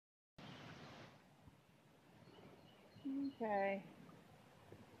Okay.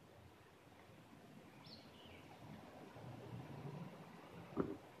 Here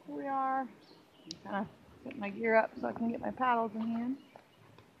we are. Kind of put my gear up so I can get my paddles in hand.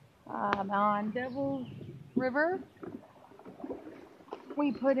 I'm on Devil's River.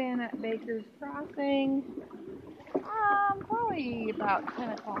 We put in at Baker's Crossing probably about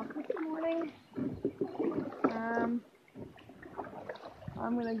 10 o'clock this morning.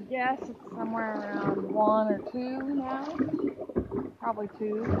 I'm going to guess it's somewhere around 1 or 2 now. Probably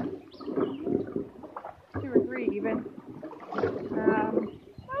 2. 2 or 3 even.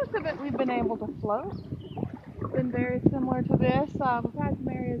 Most of it we've been able to float. It's been very similar to this. We've had some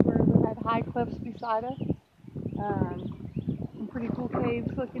areas where we've had high cliffs beside us. Some pretty cool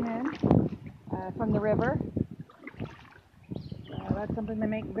caves looking in from the river. That's something they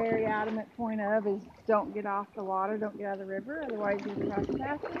make very adamant point of is don't get off the water, don't get out of the river, otherwise you're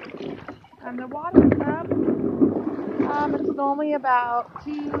trespassing. The water's up. It's normally about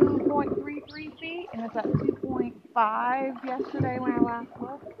 2.33 feet, and it's at 2.5 yesterday when I last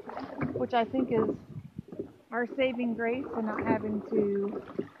looked, which I think is our saving grace and not having to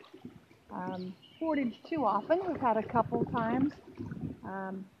portage too often. We've had a couple times.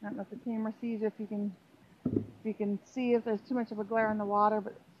 I don't know if the camera sees if you can see if there's too much of a glare on the water,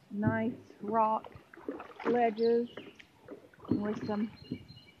 but nice rock ledges with some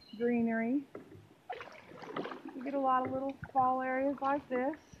greenery. You get a lot of little fall areas like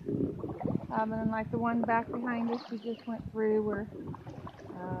this, and then like the one back behind us we just went through were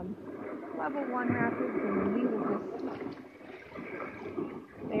level 1 rapids, and these are just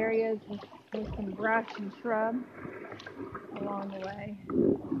areas with some brush and shrub along the way.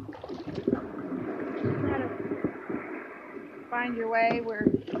 Try to find your way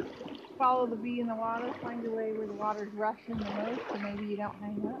follow the bee in the water, find your way where the water's rushing the most, so maybe you don't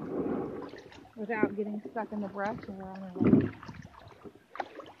hang up without getting stuck in the brush or on the way.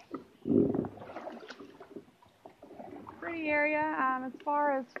 Pretty area. As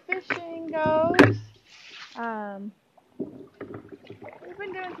far as fishing goes, we've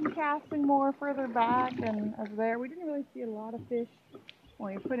been doing some casting more further back and over there. We didn't really see a lot of fish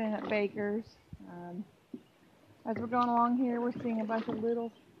when we put in at Baker's. As we're going along here, we're seeing a bunch of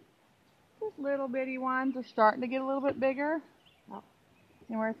just little bitty ones. They're starting to get a little bit bigger,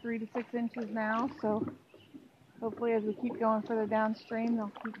 anywhere 3 to 6 inches now. So hopefully as we keep going further downstream, they'll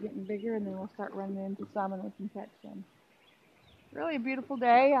keep getting bigger, and then we'll start running into some and we can catch them. Really a beautiful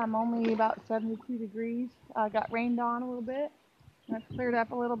day. I'm only about 72 degrees. Got rained on a little bit, and it's cleared up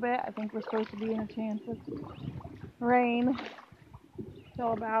a little bit. I think we're supposed to be in a chance of rain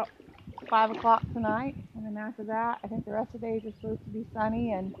till about 5 o'clock tonight, and then after that, I think the rest of the days are supposed to be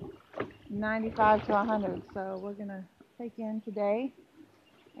sunny and 95 to 100. So we're gonna take in today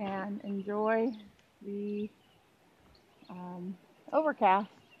and enjoy the overcast.